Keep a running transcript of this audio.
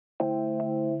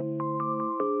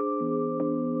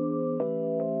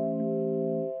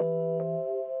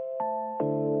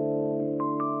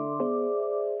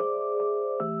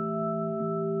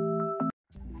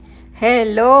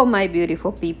Hello my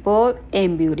beautiful people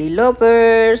and beauty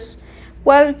lovers,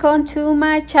 welcome to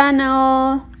my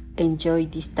channel. Enjoy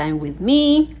this time with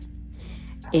me,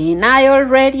 and I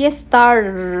already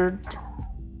started.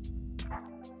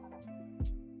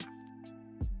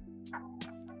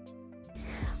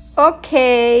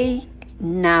 Okay,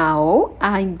 now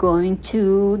I'm going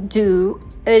to do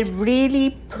a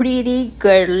really pretty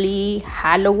girly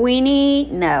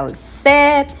Halloweeny nail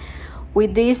set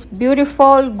with these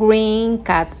beautiful green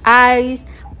cat eyes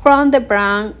from the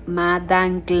brand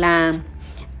Madame Glam.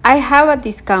 I have a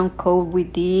discount code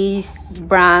with this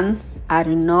brand. I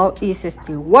don't know if it's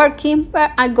still working,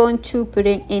 but I'm going to put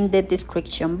it in the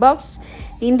description box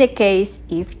in the case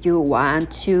if you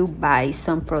want to buy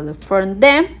some product from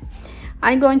them.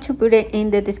 I'm going to put it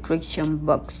in the description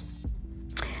box.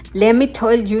 Let me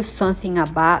tell you something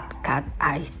about cat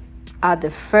eyes. At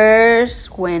the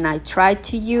first, when I tried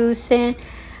to use it,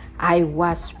 I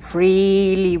was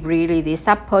really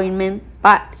disappointed,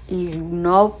 but it's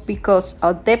not because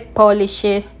of the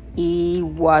polishes, it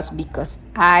was because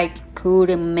I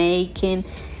couldn't make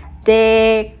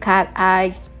the cat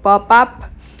eyes pop up.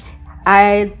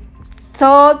 I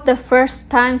thought the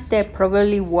first times that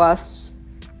probably was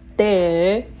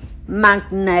the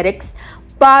magnetics,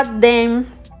 but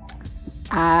then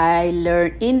I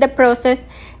learned in the process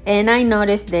and I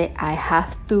noticed that I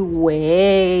have to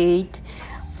wait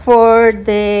for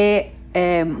the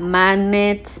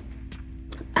magnet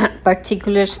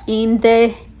particulars in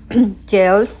the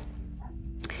gels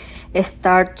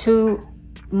start to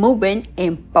moving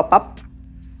and pop up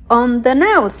on the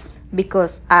nails,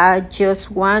 because I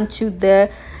just want to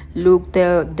look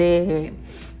the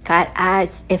cat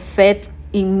eyes effect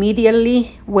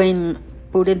immediately when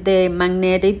putting the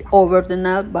magnetic over the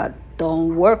nail, but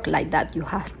don't work like that. You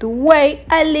have to wait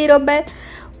a little bit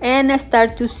and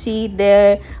start to see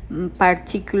the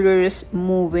particulars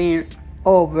moving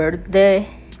over the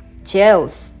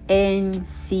gels and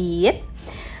see it.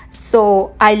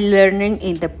 So I learning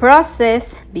in the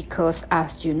process, because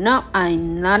as you know,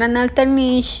 I'm not an nail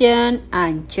technician,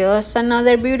 I'm just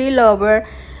another beauty lover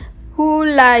who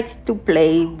likes to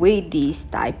play with these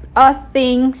type of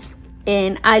things,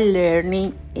 and I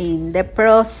learning in the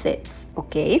process.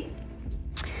 Okay,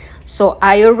 so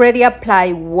I already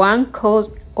applied one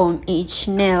coat on each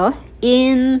nail,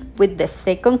 and with the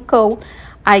second coat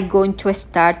I'm going to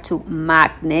start to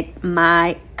magnet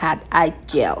my cat eye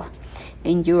gel,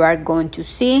 and you are going to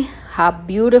see how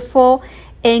beautiful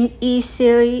and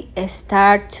easily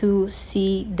start to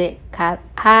see the cat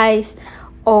eyes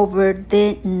over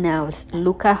the nails.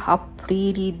 Look at how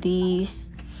pretty this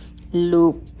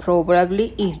look.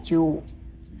 Probably if you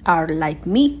are like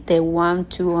me, they want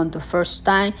to on the first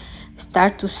time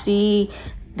start to see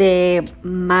the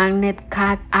magnet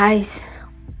cat eyes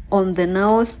on the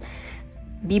nose,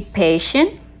 be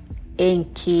patient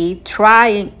and keep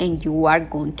trying, and you are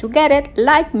going to get it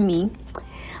like me.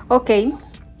 Okay,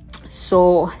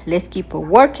 so let's keep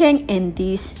working in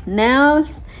these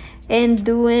nails and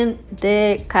doing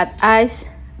the cat eyes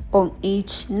on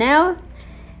each nail,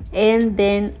 and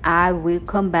then I will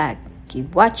come back.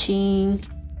 Keep watching.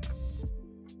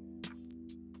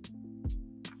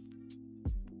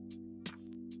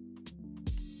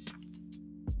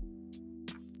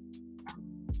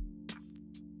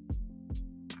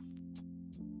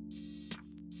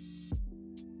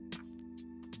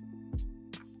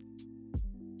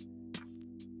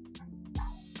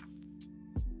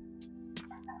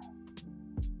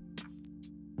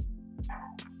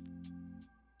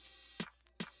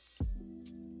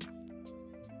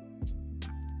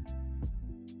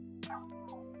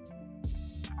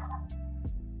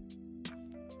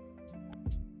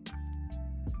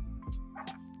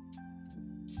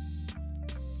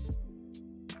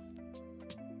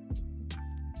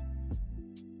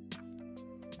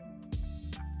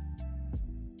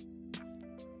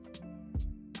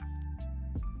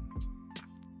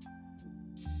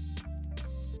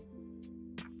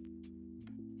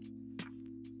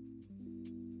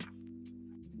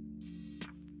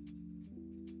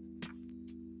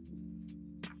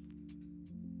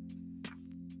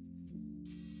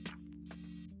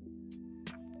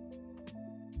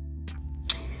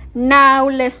 Now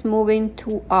let's move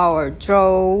into our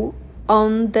draw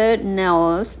on the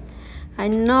nails. I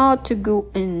know to go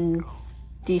in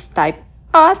this type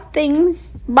of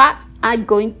things, but I'm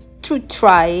going to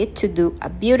try to do a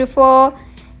beautiful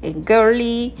and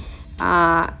girly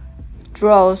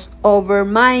draws over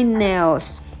my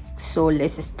nails. So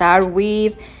let's start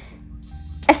with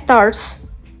stars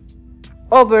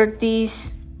over this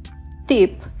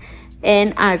tip,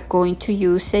 and I'm going to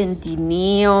use the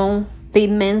neon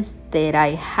pigments that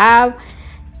I have.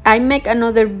 I make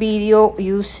another video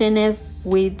using it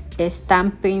with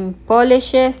stamping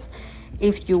polishes.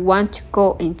 If you want to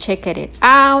go and check it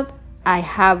out, I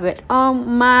have it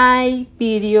on my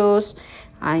videos.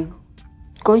 I'm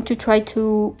going to try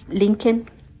to link it,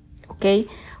 okay,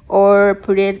 or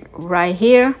put it right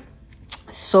here,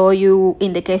 so you,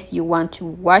 in the case you want to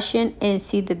watch it and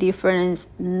see the different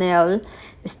nail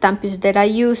stamps that I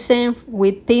using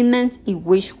with pigments, and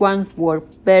which one work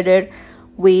better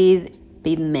with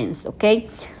pigments. Okay,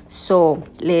 so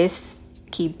let's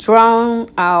keep drawing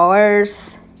our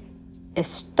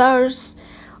stars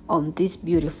on these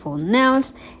beautiful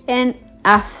nails, and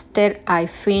after I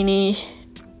finish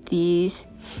these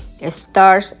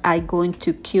stars, I'm going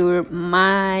to cure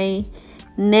my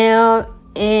nail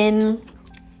and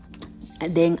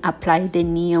then apply the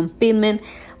neon pigment.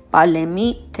 But let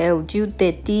me tell you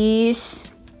that this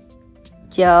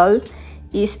gel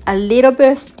is a little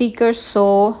bit thicker,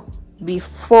 so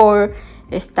before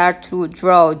start to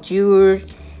draw your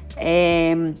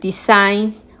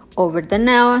designs over the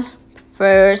nail,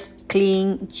 first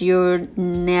clean your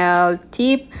nail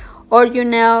tip or your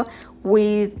nail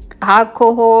with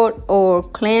alcohol or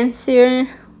cleanser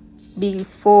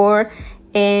before,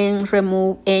 and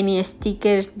remove any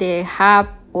stickers they have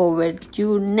over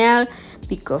your nail,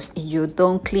 because if you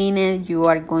don't clean it, you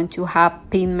are going to have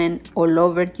pigment all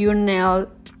over your nail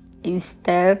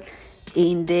instead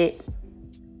in the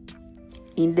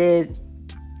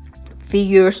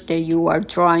figures that you are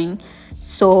drawing.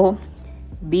 So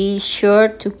be sure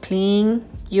to clean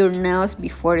your nails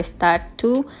before start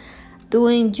to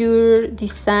doing your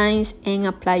designs and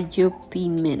apply your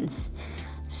pigments.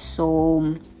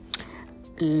 So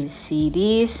let's see,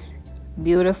 this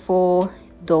beautiful.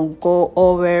 Don't go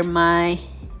over my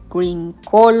green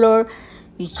color,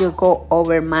 you should go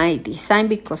over my design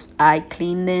because I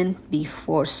cleaned them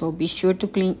before. So be sure to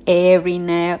clean every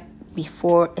nail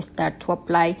before start to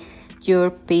apply your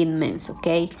pigments,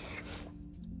 okay?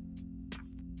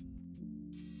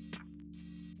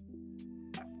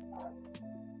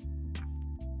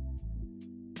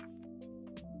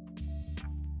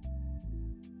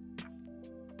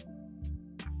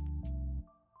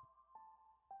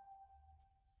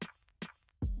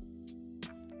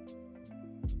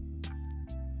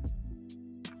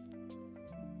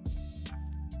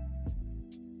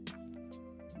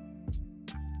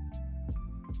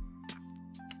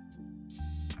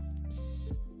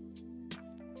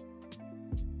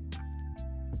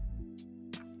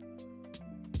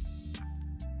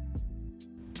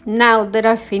 Now that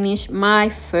I finished my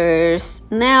first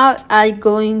nail, I'm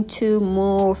going to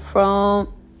move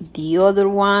from the other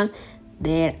one.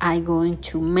 There I'm going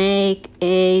to make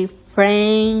a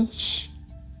French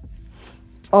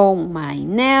on my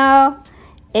nail,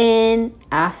 and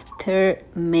after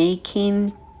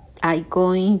making, I'm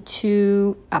going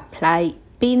to apply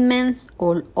pigments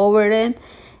all over it,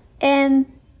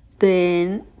 and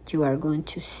then you are going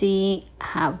to see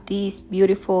how these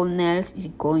beautiful nails is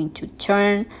going to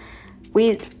turn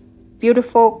with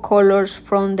beautiful colors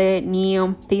from the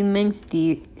neon pigments.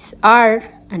 These are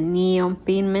a neon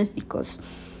pigments, because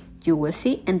you will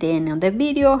see at the end of the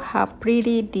video how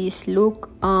pretty this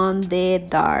look on the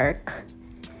dark.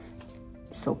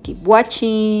 So keep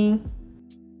watching.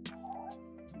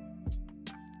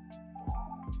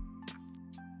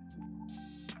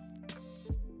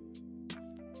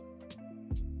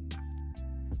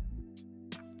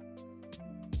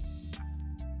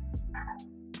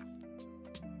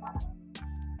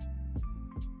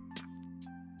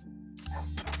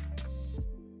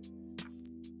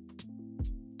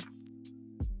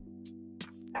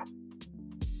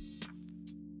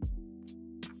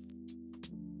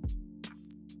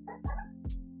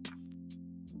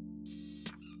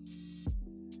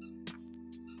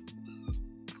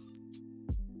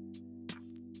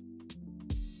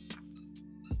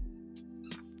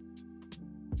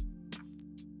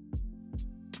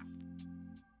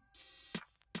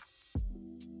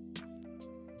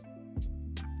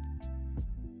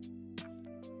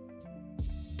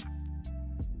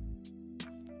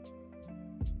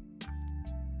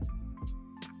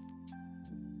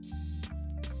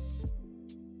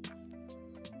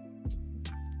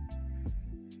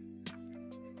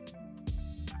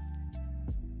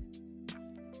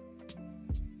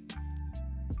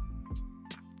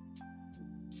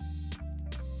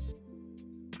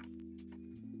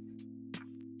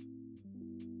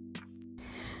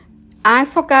 I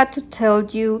forgot to tell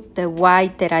you the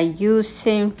white that I'm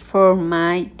using for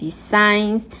my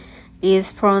designs is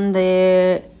from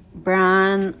the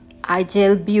brand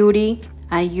Igel Beauty.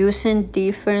 I'm using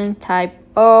different type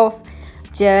of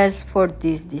just for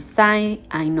this design.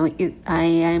 I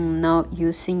am not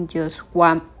using just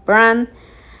one brand,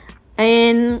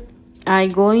 and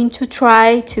I'm going to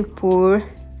try to put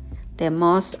the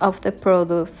most of the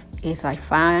product, if I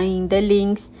find the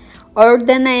links or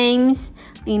the names,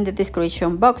 in the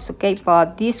description box. Okay,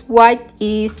 but this white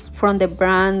is from the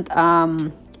brand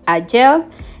Igel,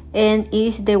 and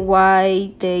is the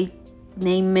white they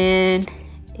named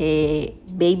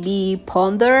Baby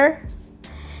Ponder,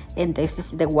 and this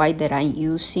is the white that I'm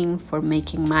using for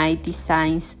making my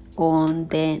designs on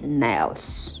the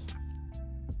nails.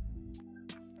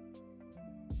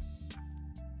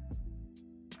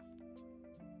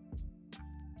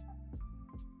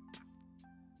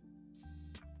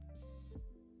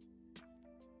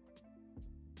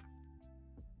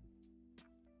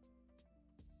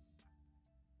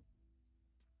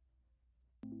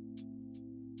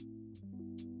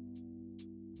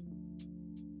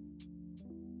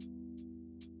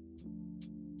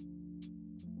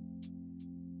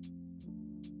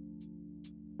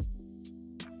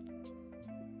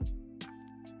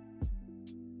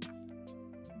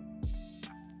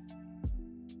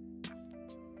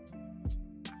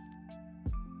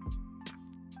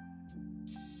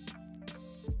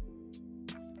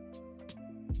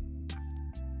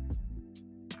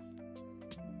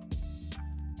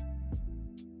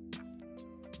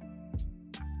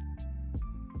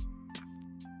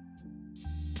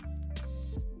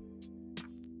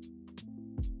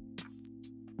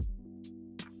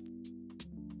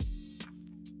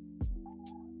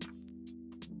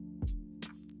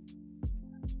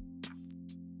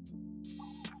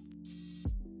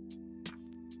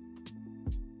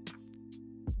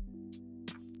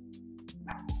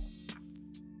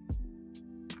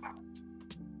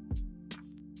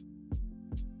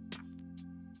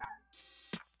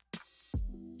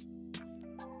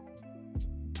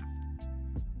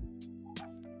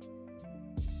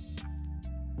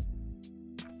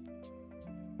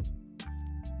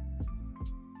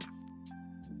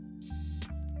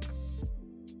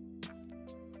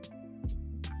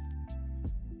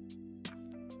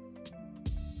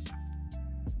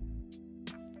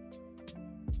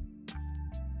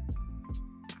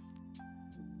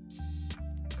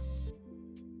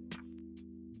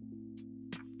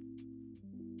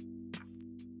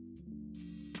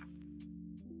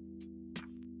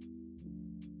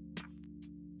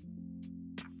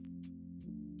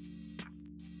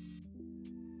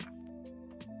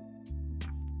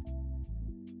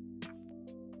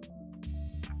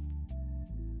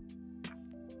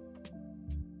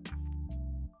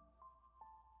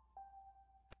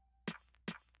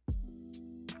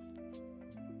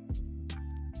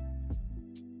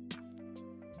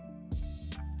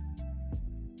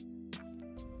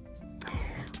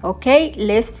 Okay,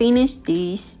 let's finish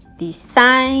this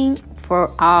design for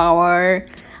our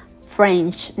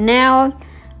French nail.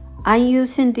 I'm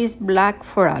using this black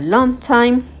for a long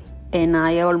time and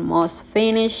I almost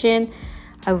finished it.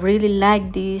 I really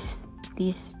like this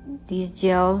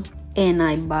gel, and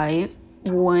I buy it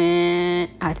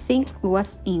when I think it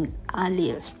was in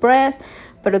AliExpress,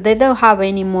 but they don't have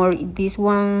anymore. This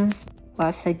one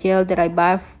was a gel that I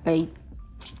bought like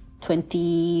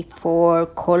 24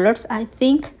 colors, I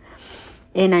think,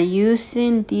 and I'm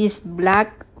using this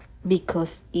black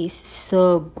because it's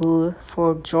so good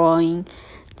for drawing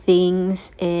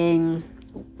things, and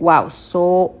wow,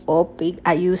 so opaque.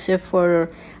 I use it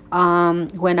for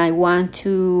when I want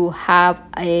to have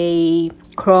a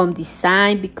chrome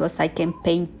design, because I can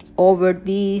paint over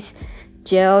this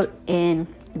gel and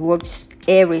it works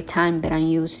every time that I'm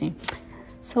using.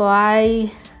 So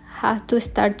I have to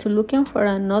start to looking for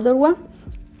another one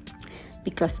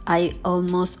because I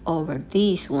almost over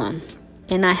this one,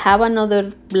 and I have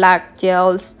another black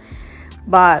gels,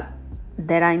 but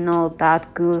that I know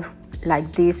that good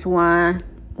like this one,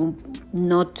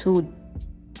 not too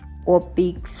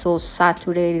opaque, so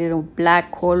saturated on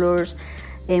black colors,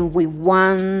 and with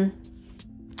one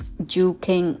you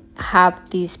can have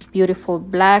this beautiful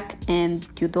black and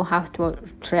you don't have to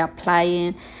reapply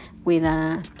it with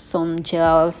some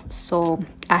gels. So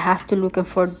I have to look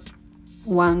for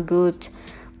one good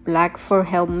black for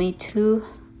help me to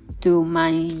do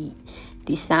my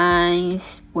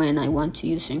designs when I want to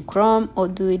use in chrome or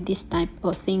do this type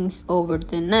of things over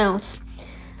the nails.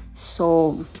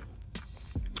 So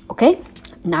okay,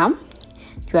 now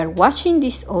you are watching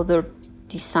this other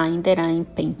design that I'm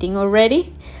painting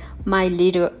already, my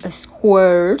little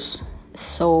squares.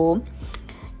 So,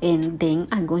 and then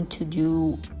I'm going to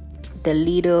do the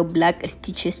little black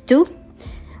stitches too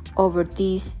over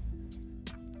these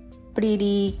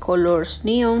pretty colors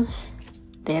neons.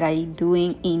 that I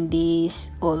doing in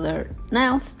these other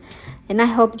nails. And I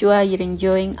hope you are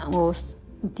enjoying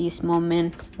this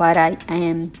moment, what I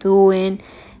am doing,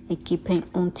 and keeping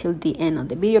until the end of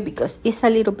the video, because it's a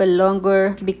little bit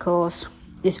longer, because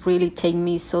this really take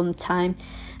me some time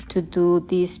to do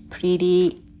this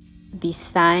pretty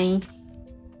design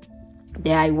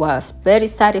that I was very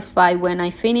satisfied when I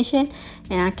finished it,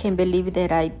 and I can believe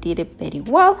that I did it very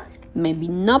well. Maybe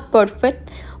not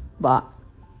perfect, but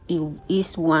it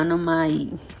is one of my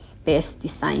best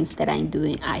designs that I'm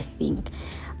doing, I think.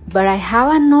 But I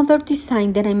have another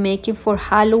design that I'm making for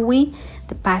Halloween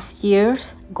the past years.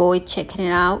 Go check it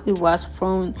out. It was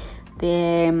from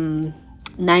the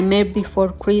Nightmare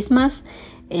Before Christmas,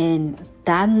 and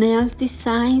that nail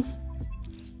design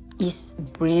is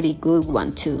really good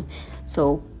one too.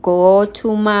 So go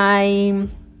to my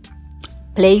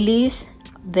playlist,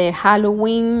 the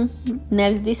Halloween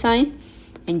nail design,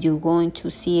 and you're going to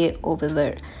see it over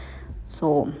there.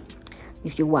 So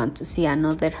if you want to see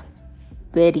another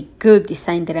very good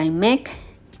design that I make,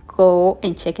 go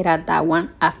and check it out, that one,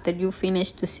 after you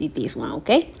finish to see this one.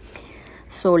 Okay,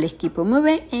 so let's keep on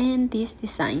moving and these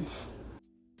designs.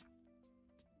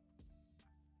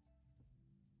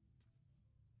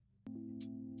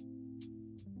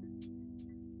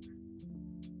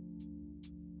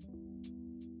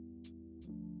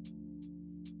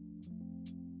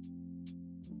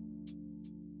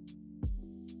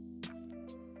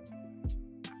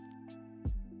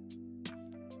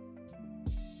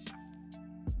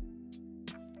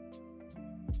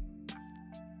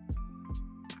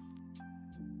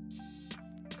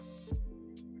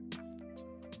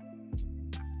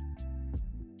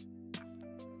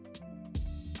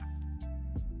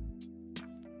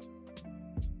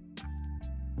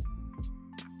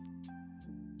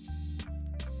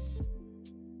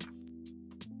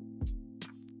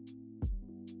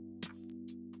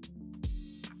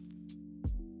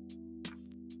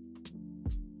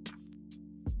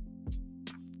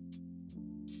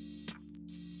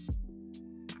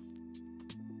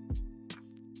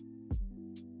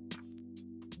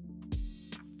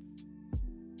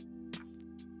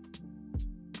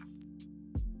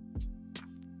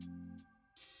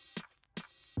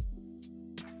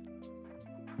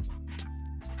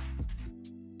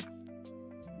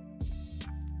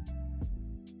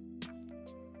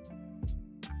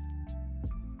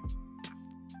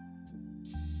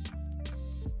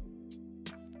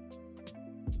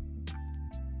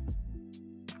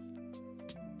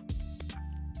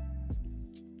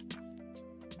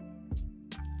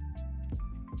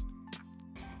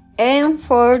 And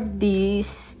for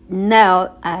this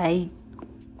nail, I'm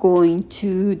going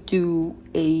to do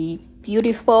a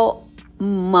beautiful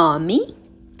mommy.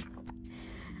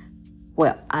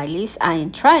 Well, at least I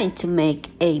am trying to make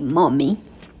a mommy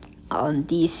on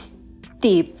this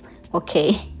tip.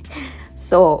 Okay,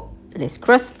 so let's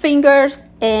cross fingers,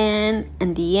 and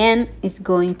in the end it's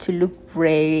going to look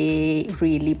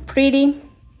really pretty.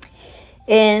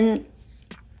 And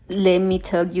let me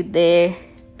tell you there,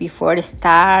 before I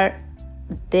start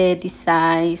the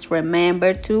designs,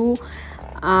 remember to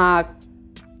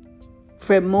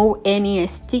remove any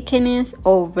stickiness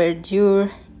over your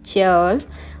gel,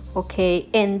 okay,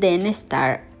 and then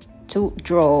start to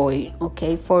draw it,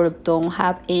 okay, for don't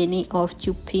have any of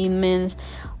your pigments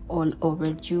all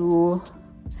over your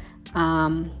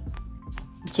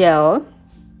gel.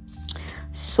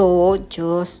 So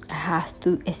just have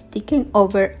to stick it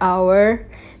over our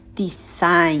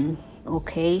design.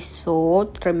 Okay,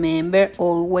 so remember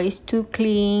always to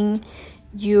clean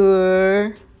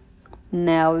your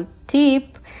nail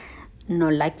tip,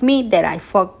 not like me that I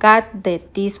forgot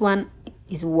that this one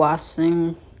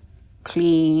wasn't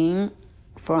clean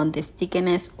from the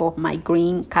stickiness of my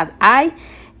green cat eye,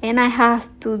 and I have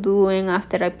to do it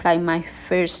after I apply my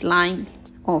first line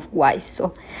of white.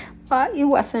 So it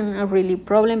wasn't a really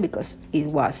problem because it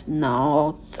was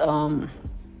not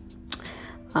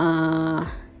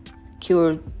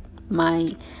cured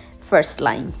my first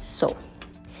line. So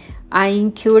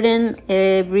I'm curing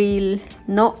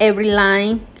not every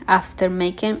line after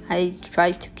making. I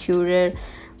try to cure it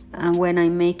when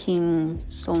I'm making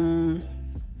some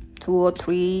 2 or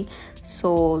 3,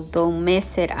 so don't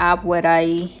mess it up what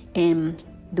I am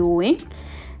doing.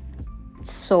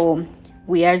 So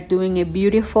we are doing a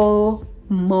beautiful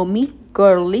mommy,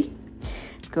 girly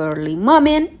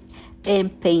mommy,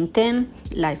 and painting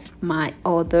like my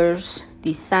other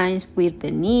designs with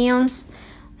the neons.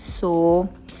 So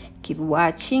keep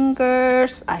watching,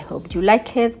 girls. I hope you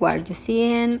like it. What are you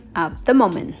seeing at the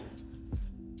moment?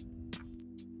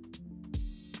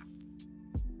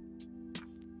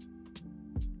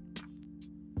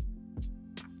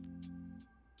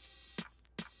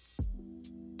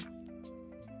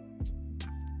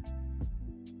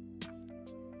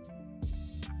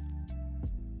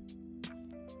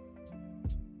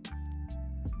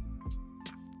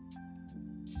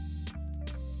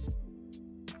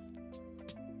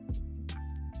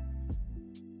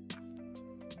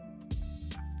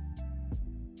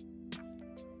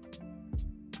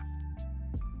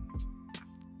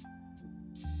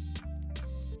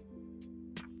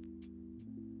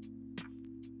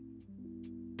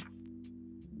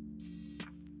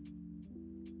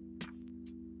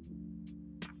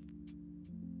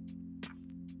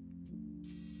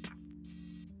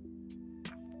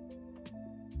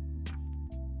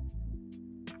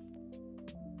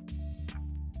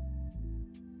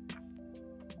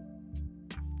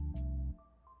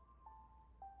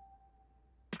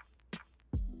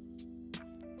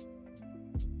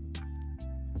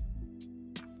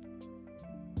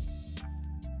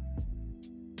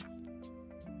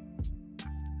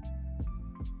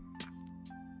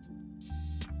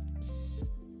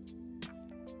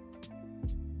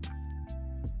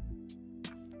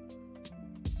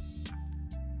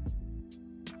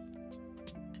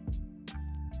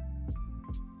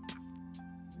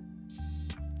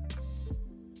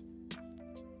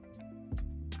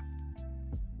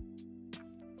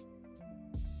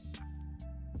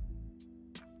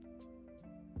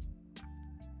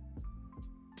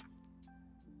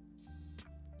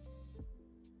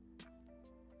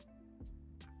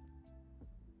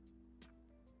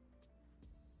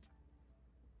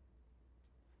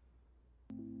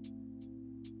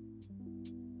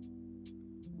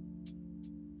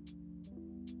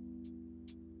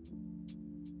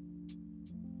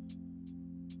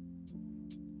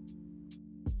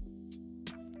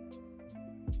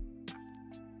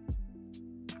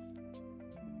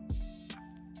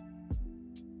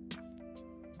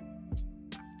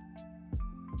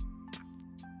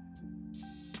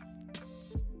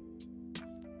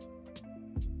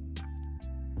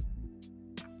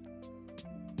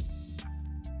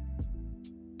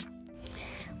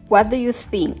 What do you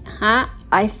think? Huh?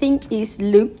 I think it's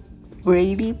look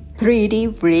really pretty,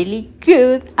 really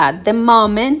good at the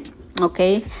moment.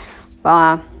 Okay,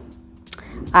 but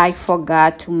I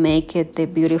forgot to make it the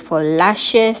beautiful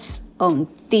lashes on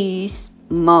this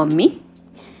mommy.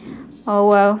 Oh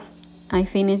well, I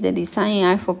finished the design.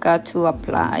 I forgot to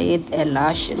apply it the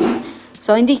lashes.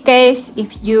 So in this case,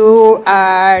 if you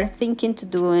are thinking to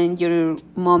doing your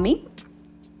mommy,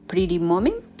 pretty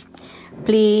mommy,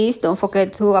 please don't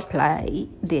forget to apply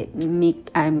the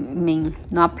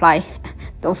not apply,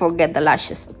 don't forget the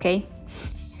lashes, okay?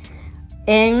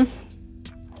 And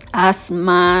as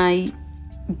my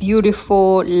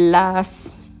beautiful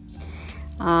last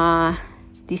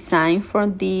design for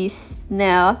this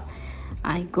nail,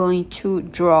 I'm going to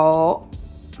draw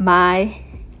my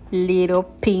little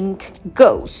pink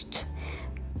ghost.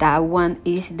 That one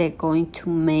is they're going to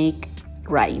make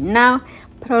right now.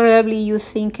 Probably you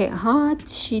think, huh,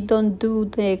 she don't do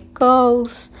the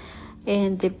ghost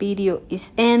and the video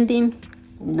is ending.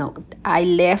 No, I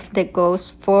left the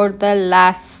ghost for the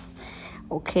last.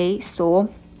 Okay, so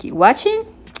keep watching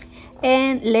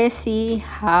and let's see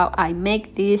how I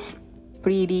make this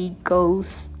pretty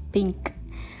ghost pink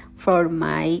for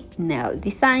my nail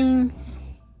designs.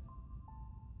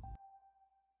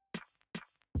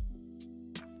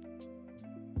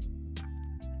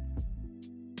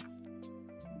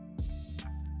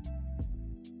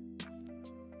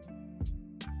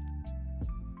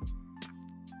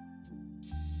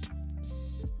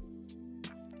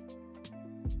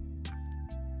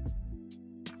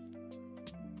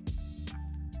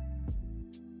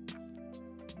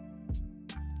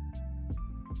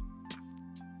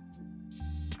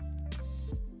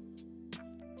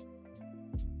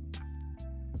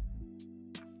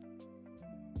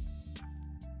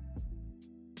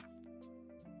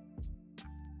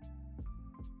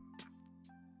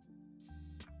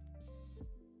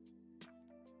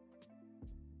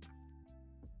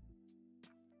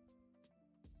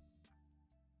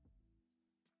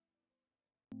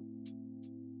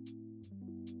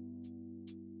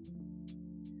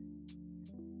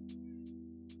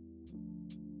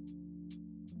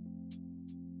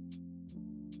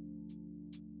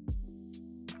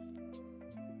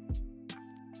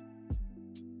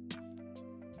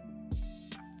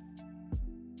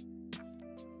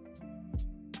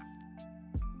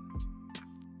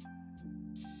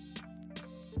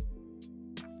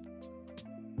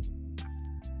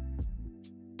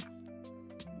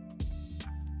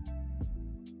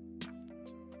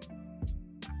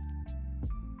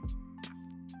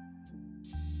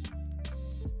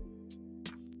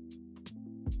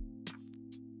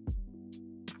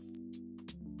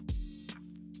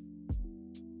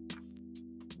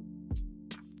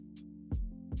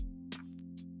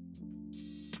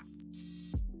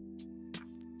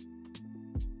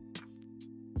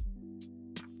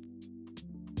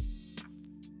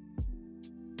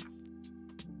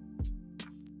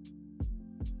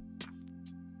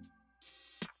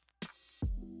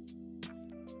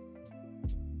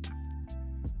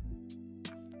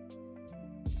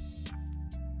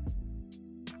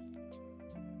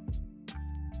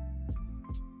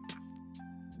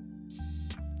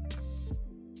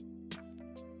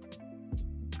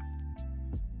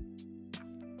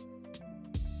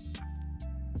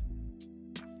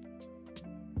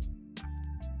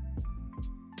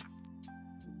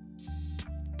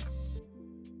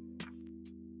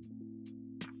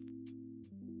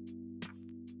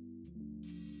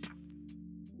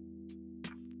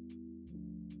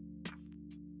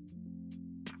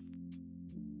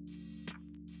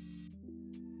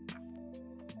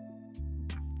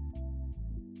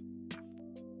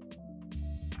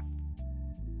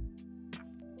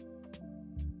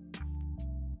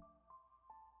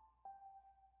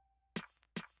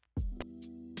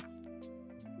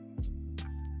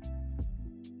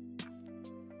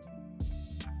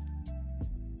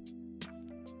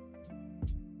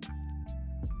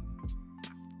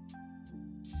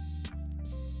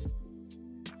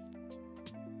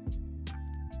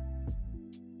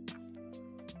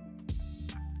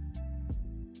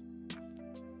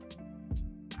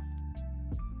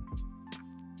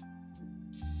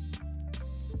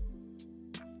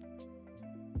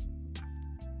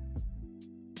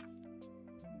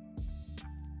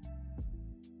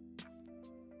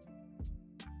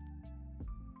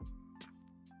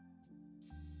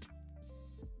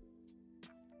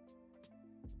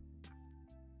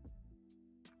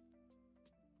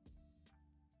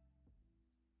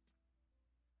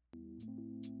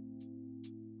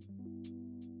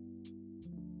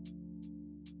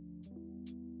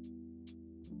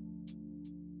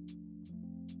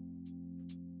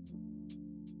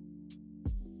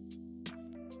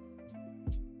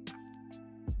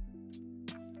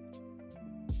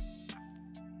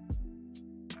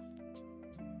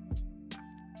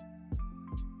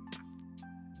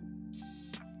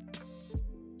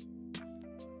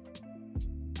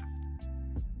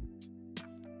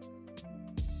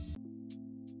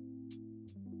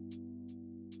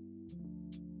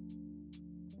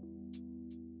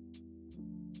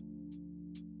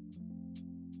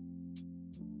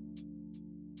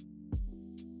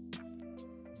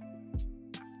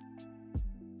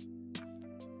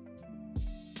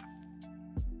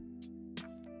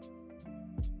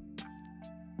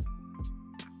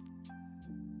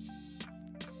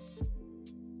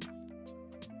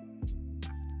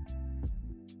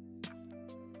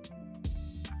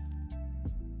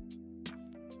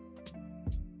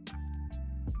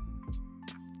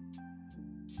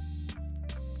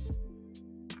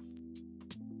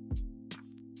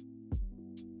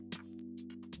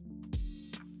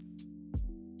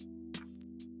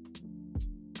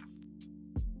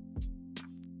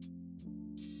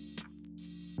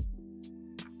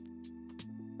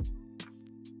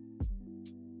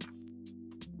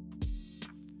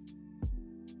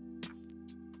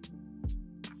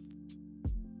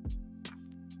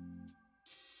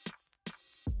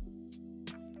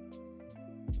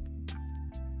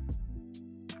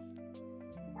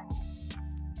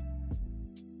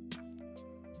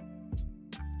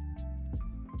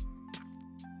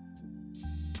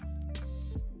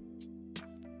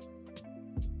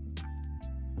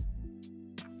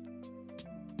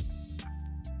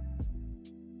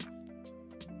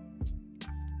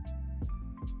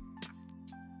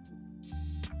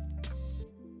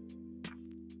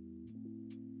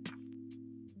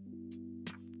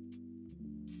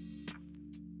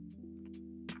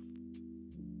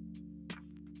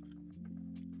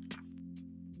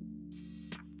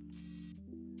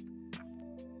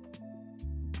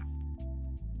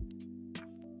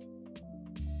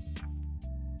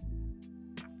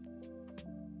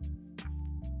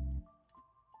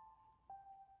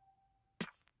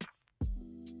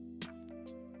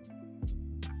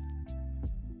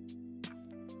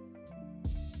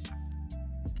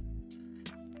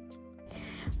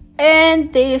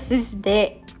 And this is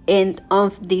the end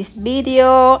of this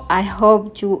video. I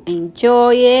hope you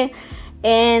enjoy it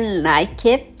and like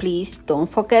it. Please don't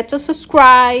forget to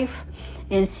subscribe,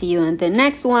 and see you in the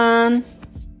next one.